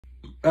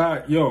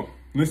Yo,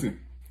 listen.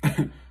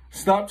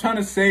 Stop trying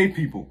to save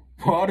people.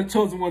 For all the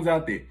chosen ones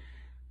out there.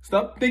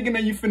 Stop thinking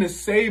that you finna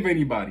save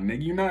anybody,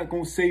 nigga. You're not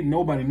gonna save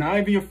nobody. Not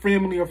even your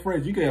family or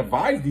friends. You can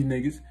advise these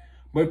niggas.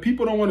 But if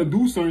people don't want to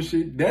do certain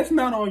shit, that's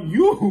not on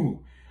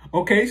you.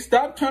 Okay?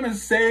 Stop trying to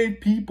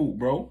save people,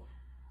 bro.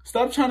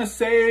 Stop trying to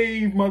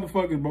save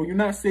motherfuckers, bro. You're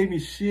not saving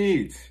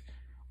shit.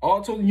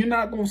 Also, you're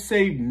not gonna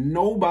save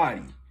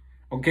nobody.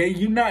 Okay?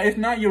 It's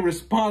not your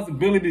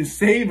responsibility to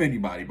save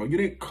anybody, bro. You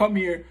didn't come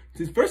here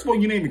first of all,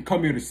 you didn't even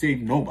come here to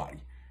save nobody.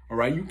 All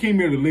right? You came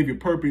here to live your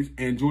purpose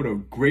and enjoy the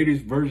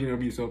greatest version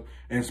of yourself,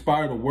 and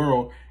inspire the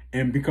world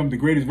and become the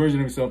greatest version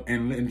of yourself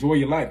and enjoy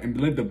your life and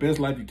live the best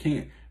life you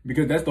can.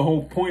 Because that's the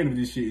whole point of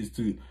this shit, is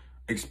to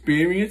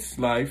experience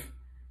life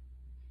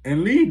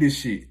and lead this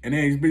shit. And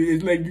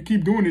it's like you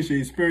keep doing this shit,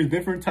 experience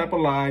different type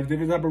of lives,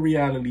 different type of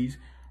realities,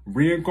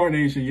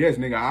 reincarnation. Yes,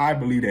 nigga, I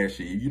believe that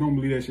shit. If you don't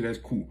believe that shit, that's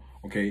cool.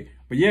 Okay?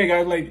 But yeah,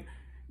 guys, like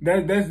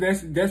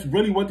that's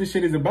really what this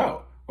shit is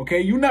about.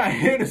 Okay? You're not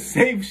here to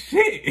save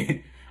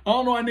shit. I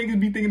don't know why niggas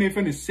be thinking they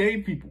finna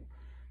save people.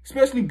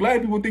 Especially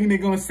black people thinking they're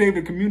gonna save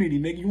the community,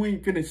 nigga. You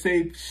ain't finna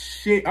save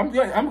shit. I'm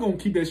gonna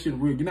keep that shit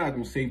real. You're not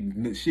gonna save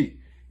shit.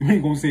 You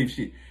ain't gonna save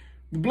shit.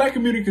 The black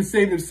community can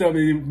save themselves.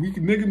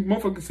 Niggas,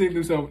 motherfuckers can save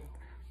themselves.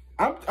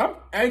 I'm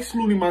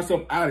excluding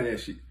myself out of that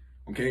shit.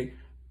 Okay?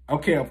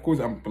 Okay, of course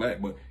I'm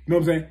black, but you know what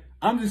I'm saying?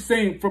 I'm just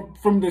saying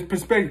from the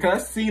perspective,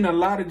 because I've seen a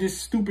lot of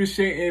just stupid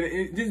shit,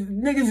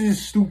 and niggas is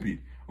just stupid.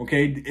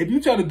 Okay? If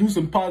you try to do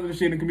some positive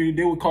shit in the community,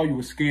 they would call you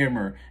a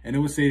scammer, and they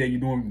would say that you're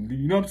doing,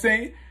 you know what I'm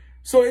saying?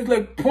 So it's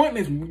like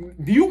pointless.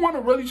 Do you want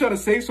to really try to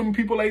save some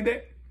people like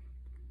that?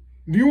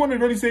 Do you want to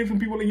really save some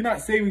people? You're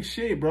not saving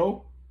shit,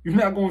 bro. You're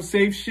not going to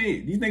save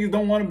shit. These niggas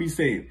don't want to be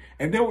saved.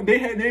 And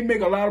they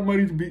make a lot of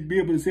money to be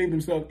able to save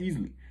themselves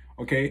easily.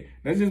 Okay?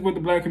 That's just with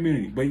the black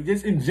community. But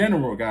just in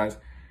general, guys,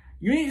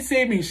 you ain't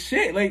saving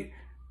shit. Like,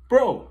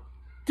 bro,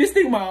 just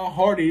think about how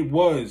hard it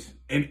was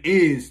and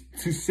is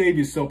to save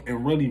yourself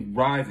and really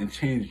rise and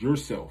change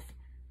yourself.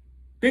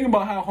 Think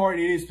about how hard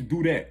it is to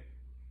do that.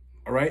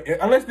 All right?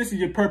 Unless this is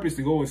your purpose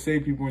to go and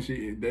save people and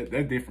shit,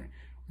 that's different.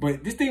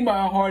 But just think about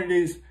how hard it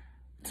is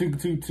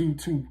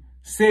to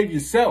save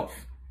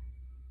yourself.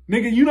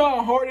 Nigga, you know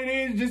how hard it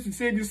is just to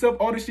save yourself?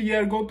 All this shit you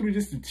had to go through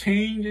just to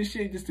change and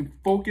shit, just to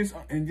focus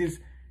and just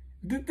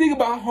think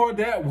about how hard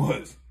that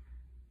was.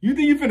 You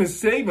think you're finna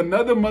save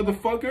another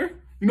motherfucker?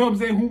 You know what I'm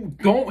saying? Who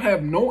don't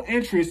have no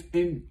interest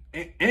in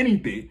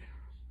anything,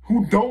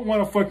 who don't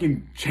want to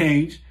fucking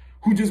change,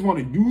 who just want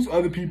to use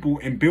other people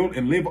and build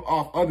and live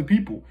off other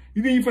people.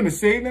 You think you finna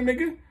save them,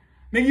 nigga?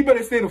 Nigga, you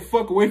better stay the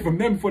fuck away from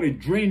them before they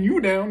drain you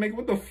down, nigga.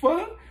 What the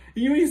fuck?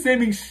 You ain't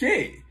saving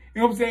shit. You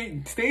know what I'm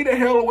saying? Stay the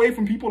hell away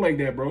from people like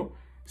that, bro.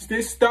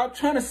 Stop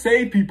trying to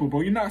save people,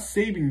 bro. You're not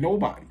saving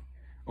nobody,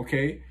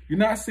 okay? You're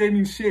not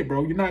saving shit,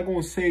 bro. You're not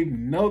going to save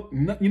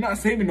you're not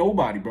saving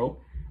nobody, bro,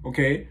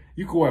 okay?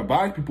 You can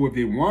advise people if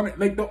they want it.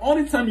 Like, the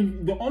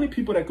only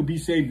people that could be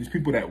saved is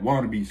people that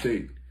want to be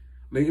saved.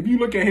 Like, if you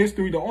look at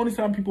history, the only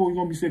time people are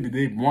going to be saved is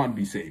they want to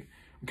be saved,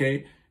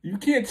 okay? You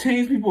can't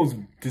change people's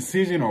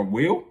decision or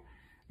will.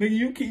 Nigga,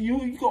 you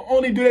can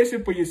only do that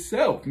shit for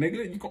yourself,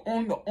 nigga.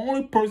 The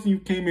only person you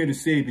came here to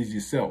save is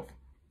yourself.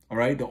 All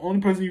right? The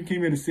only person you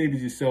came here to save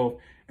is yourself.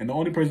 And the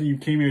only person you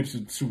came here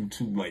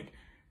to like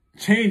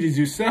change is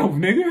yourself,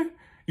 nigga.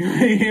 You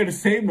ain't here to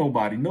save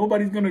nobody.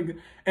 Nobody's gonna,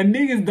 and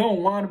niggas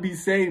don't want to be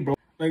saved, bro.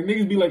 Like,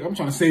 niggas be like, I'm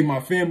trying to save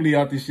my family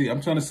out this shit.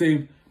 I'm trying to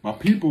save my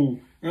people.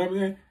 You know what I'm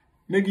saying?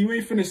 Nigga, you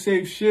ain't finna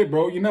save shit,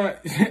 bro. You're not,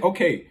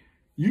 okay.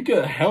 You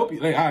can help,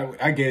 like,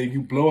 I get it.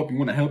 You blow up, you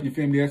want to help your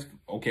family. That's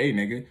okay,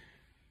 nigga.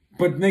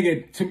 But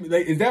nigga,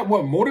 like, is that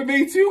what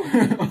motivates you?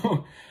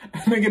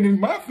 Nigga,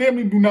 my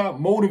family do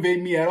not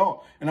motivate me at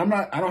all. And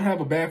I don't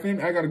have a bad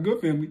family. I got a good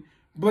family.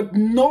 But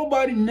none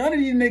of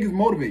these niggas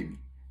motivate me.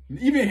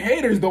 Even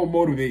haters don't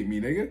motivate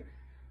me, nigga.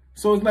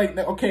 So it's like,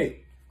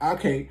 okay.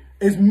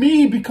 It's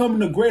me becoming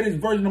the greatest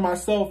version of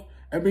myself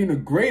and being the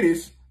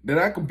greatest that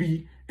I could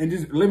be and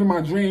just living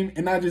my dream,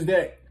 and not just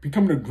that.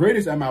 Becoming the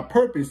greatest at my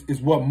purpose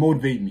is what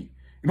motivates me.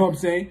 You know what I'm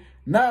saying?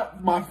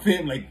 Not my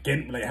family,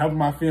 like helping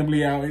my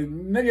family out.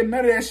 Nigga,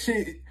 none of that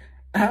shit.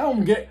 I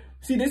don't get.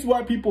 See, this is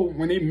why people,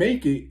 when they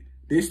make it,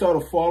 they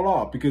start to fall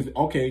off. Because,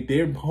 okay,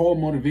 their whole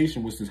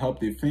motivation was to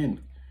help their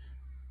family.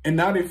 And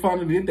now they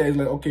finally did that. It's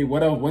like, okay,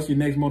 what else? What's your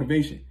next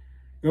motivation?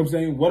 You know what I'm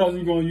saying? What else are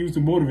you going to use to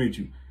motivate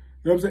you? You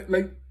know what I'm saying?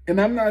 Like, and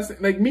I'm not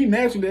saying, like, me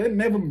naturally, that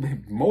never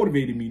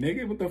motivated me,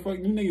 nigga. What the fuck?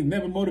 You niggas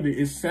never motivate.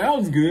 It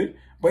sounds good,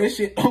 but that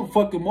shit don't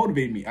fucking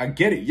motivate me. I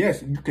get it.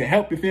 Yes, you can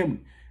help your family.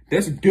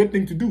 That's a good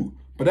thing to do.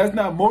 But that's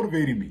not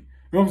motivating me. You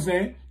know what I'm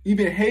saying?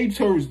 Even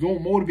haters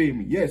don't motivate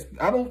me. Yes,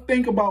 I don't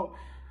think about,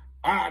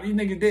 these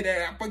niggas did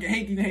that. I fucking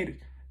hate these haters.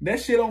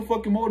 That shit don't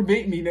fucking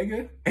motivate me,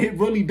 nigga. It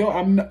really don't.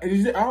 I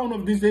don't know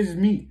if this is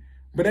me,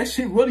 but that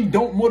shit really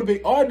don't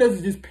motivate. All it does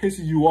is just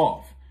pisses you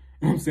off.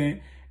 You know what I'm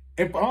saying?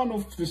 If I don't know,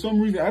 for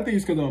some reason, I think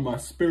it's because of my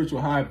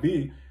spiritual high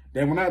being,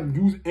 that when I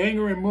use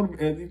anger and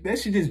motivate, that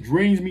shit just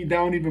drains me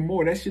down even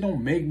more. That shit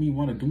don't make me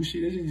want to do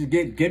shit. That shit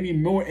just get me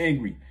more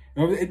angry.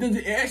 You know,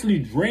 it actually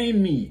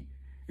drain me.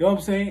 You You know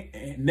what I'm saying?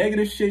 And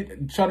negative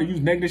shit, try to use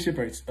negative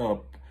shit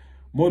for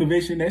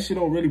motivation. That shit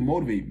don't really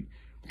motivate me.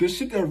 The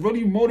shit that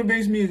really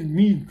motivates me is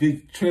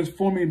me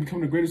transforming and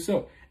becoming a greater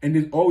self. And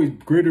there's always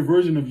greater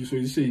version of you. So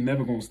this shit ain't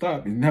never gonna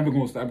stop. It's never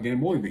gonna stop getting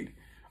motivated.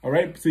 All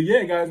right? So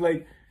yeah, guys, like,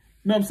 you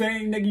know what I'm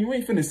saying? Nigga, you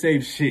ain't finna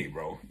save shit,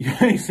 bro. You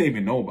ain't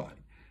saving nobody.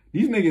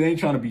 These niggas ain't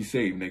trying to be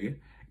saved, nigga.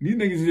 These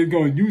niggas is just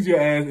gonna use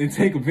your ass and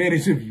take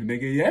advantage of you,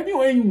 nigga. Yeah,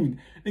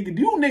 nigga,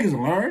 do you niggas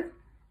learn?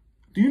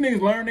 Do you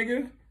niggas learn,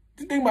 nigga?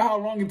 Just think about how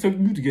long it took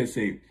you to get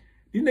saved.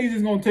 These niggas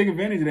is gonna take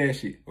advantage of that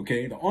shit,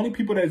 okay? The only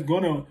people that's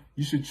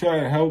you should try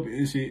to help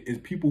is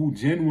people who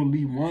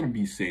genuinely want to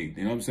be saved.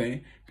 You know what I'm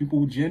saying? People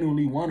who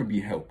genuinely want to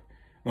be helped.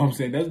 You know what I'm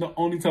saying? That's the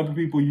only type of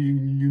people you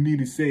need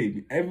to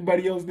save.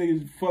 Everybody else,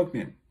 niggas, fuck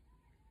them.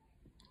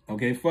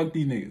 Okay? Fuck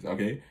these niggas,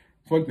 okay?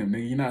 Fuck them,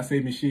 nigga. You're not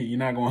saving shit. You're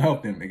not gonna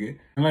help them, nigga.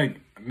 And like,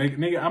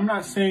 nigga, I'm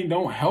not saying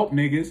don't help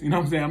niggas. You know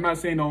what I'm saying? I'm not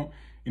saying don't,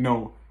 you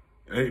know,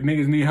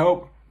 niggas need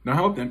help. Don't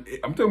help them.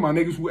 I'm talking about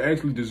niggas who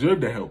actually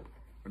deserve the help.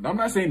 I'm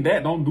not saying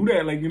that. Don't do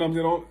that. Like, you know what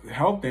I'm saying? Don't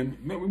help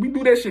them. We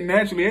do that shit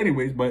naturally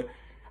anyways. But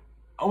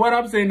what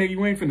I'm saying, nigga,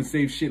 you ain't finna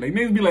save shit. Like,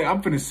 niggas be like,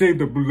 I'm finna save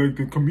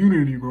the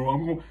community, bro.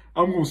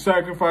 I'm gonna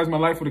sacrifice my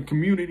life for the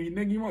community.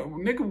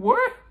 Nigga,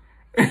 what?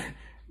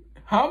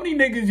 How many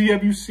niggas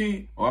have you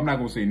seen? Oh, I'm not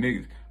gonna say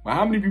niggas. But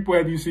how many people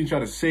have you seen try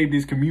to save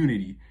this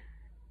community?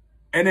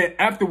 And then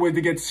afterwards,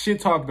 they get shit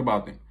talked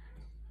about them.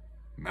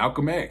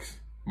 Malcolm X,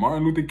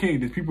 Martin Luther King,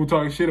 there's people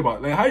talking shit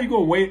about. Like, how you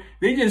gonna wait?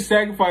 They just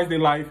sacrificed their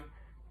life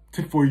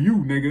for you,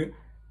 nigga.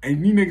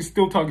 And you niggas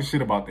still talking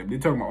shit about them. They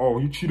talking about, oh,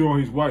 he cheated on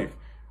his wife.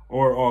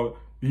 Or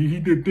he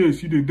did this,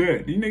 he did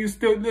that. These niggas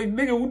still, like,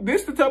 nigga,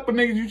 this the type of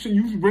niggas you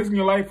should risking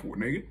your life for,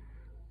 nigga.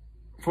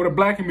 For the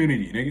black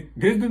community, nigga.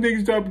 This the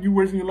niggas type of you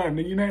risking your life,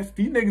 nigga.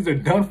 These niggas are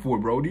done for,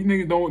 bro. These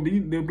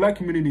niggas the black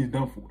community is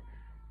done for.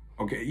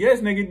 Okay,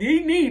 yes, nigga.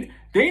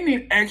 They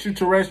need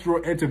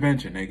extraterrestrial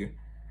intervention, nigga.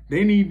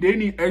 They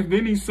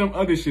need some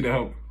other shit to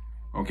help.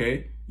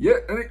 Okay? Yeah,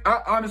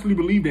 I honestly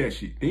believe that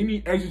shit. They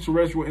need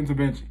extraterrestrial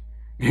intervention.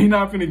 They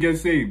not finna get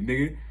saved,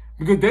 nigga.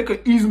 Because they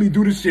could easily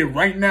do this shit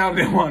right now if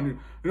they want to.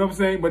 You know what I'm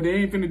saying? But they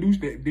ain't finna do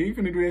that. They ain't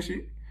finna do that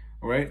shit.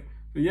 All right?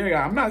 So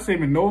yeah, I'm not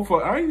saving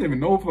I ain't saving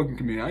no fucking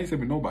community. I ain't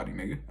saving nobody,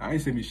 nigga. I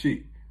ain't saving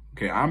shit.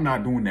 Okay? I'm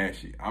not doing that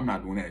shit. I'm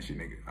not doing that shit,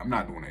 nigga. I'm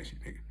not doing that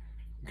shit, nigga.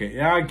 Okay?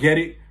 Yeah, I get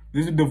it.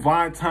 This is a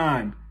divine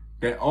time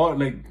that all,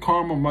 like,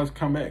 karma must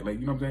come back. Like,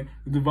 you know what I'm saying?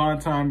 The divine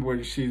time where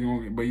the shit's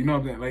gonna get, but you know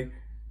what I'm saying? Like,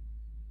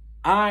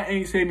 I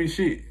ain't saving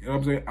shit. You know what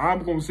I'm saying?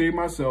 I'm going to save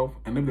myself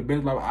and live the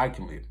best life I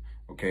can live.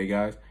 Okay,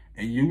 guys?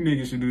 And you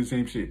niggas should do the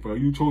same shit for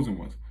you chosen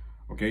ones.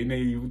 Okay,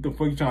 nigga, what the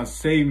fuck you trying to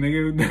save,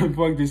 nigga? What the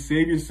fuck? Just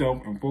save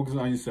yourself and focus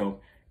on yourself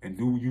and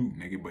do you,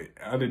 nigga. But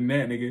other than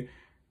that, nigga,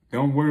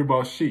 don't worry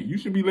about shit. You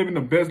should be living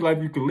the best life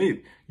you can live.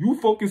 You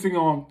focusing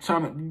on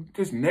trying to,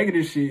 this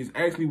negative shit is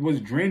actually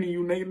what's draining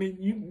you,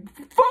 nigga.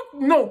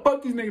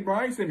 Fuck these niggas, bro.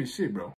 I ain't saving shit, bro.